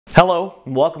Hello,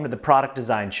 and welcome to the Product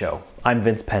Design Show. I'm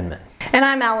Vince Penman. And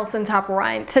I'm Allison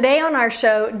Topper-Ryan. Today on our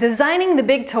show, designing the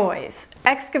big toys,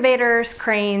 excavators,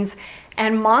 cranes,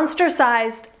 and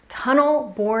monster-sized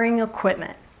tunnel boring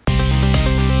equipment.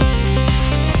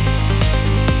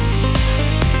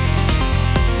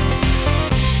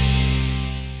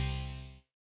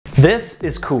 This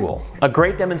is cool, a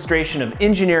great demonstration of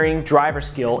engineering, driver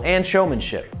skill, and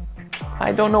showmanship.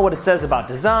 I don't know what it says about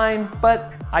design,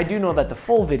 but I do know that the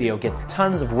full video gets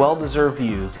tons of well-deserved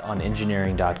views on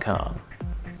engineering.com.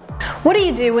 What do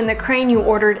you do when the crane you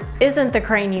ordered isn't the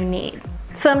crane you need?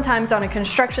 Sometimes on a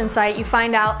construction site you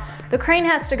find out the crane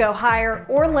has to go higher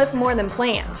or lift more than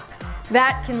planned.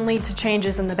 That can lead to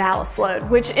changes in the ballast load,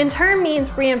 which in turn means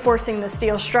reinforcing the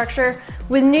steel structure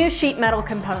with new sheet metal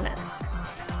components.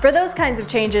 For those kinds of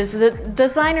changes, the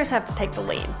designers have to take the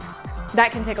lead.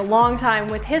 That can take a long time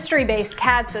with history-based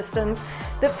CAD systems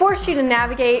that force you to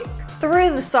navigate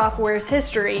through the software's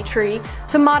history tree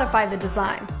to modify the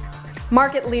design.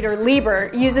 Market leader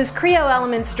Liebherr uses Creo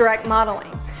Elements Direct Modeling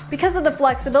because of the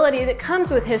flexibility that comes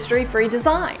with history-free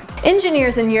design.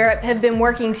 Engineers in Europe have been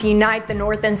working to unite the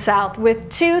North and South with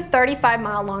two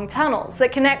 35-mile-long tunnels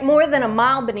that connect more than a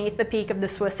mile beneath the peak of the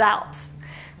Swiss Alps.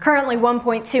 Currently,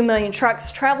 1.2 million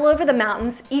trucks travel over the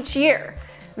mountains each year.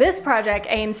 This project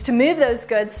aims to move those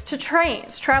goods to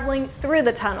trains traveling through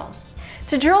the tunnel.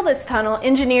 To drill this tunnel,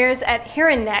 engineers at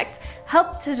Herrenknecht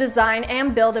helped to design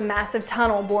and build a massive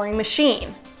tunnel boring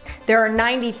machine. There are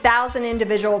 90,000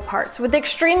 individual parts with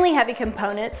extremely heavy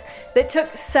components that took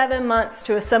 7 months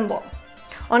to assemble.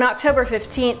 On October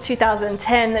 15,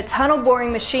 2010, the tunnel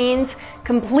boring machines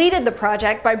completed the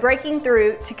project by breaking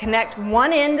through to connect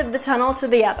one end of the tunnel to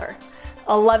the other.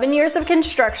 11 years of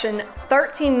construction,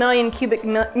 13 million cubic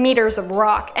meters of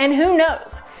rock, and who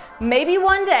knows, maybe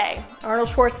one day Arnold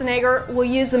Schwarzenegger will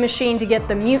use the machine to get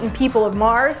the mutant people of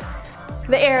Mars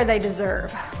the air they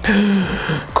deserve.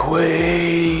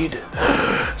 Quaid,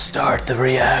 start the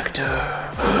reactor.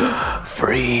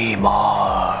 Free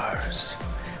Mars.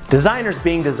 Designers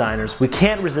being designers, we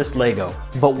can't resist Lego,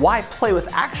 but why play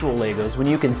with actual Legos when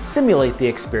you can simulate the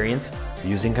experience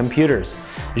using computers?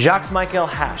 Jacques-Michel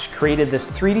Hache created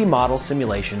this 3D model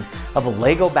simulation of a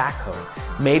Lego backhoe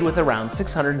made with around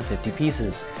 650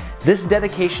 pieces. This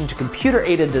dedication to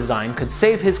computer-aided design could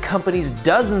save his companies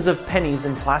dozens of pennies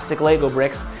in plastic Lego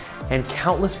bricks and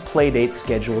countless playdate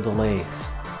schedule delays.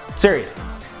 Seriously,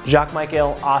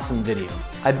 Jacques-Michel, awesome video.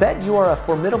 I bet you are a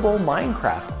formidable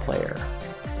Minecraft player.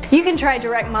 You can try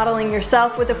direct modeling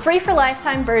yourself with a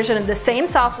free-for-lifetime version of the same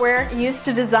software used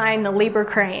to design the Liebherr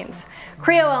cranes.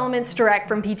 Creo Elements Direct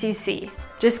from PTC.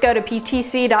 Just go to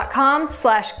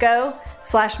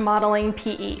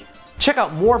ptc.com/go/modelingpe. Check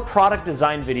out more product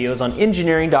design videos on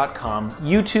engineering.com,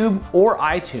 YouTube, or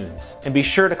iTunes. And be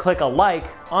sure to click a like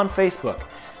on Facebook.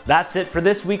 That's it for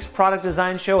this week's Product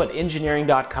Design Show at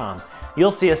engineering.com.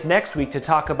 You'll see us next week to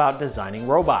talk about designing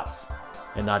robots.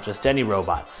 And not just any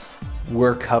robots.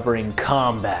 We're covering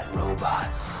combat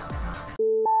robots.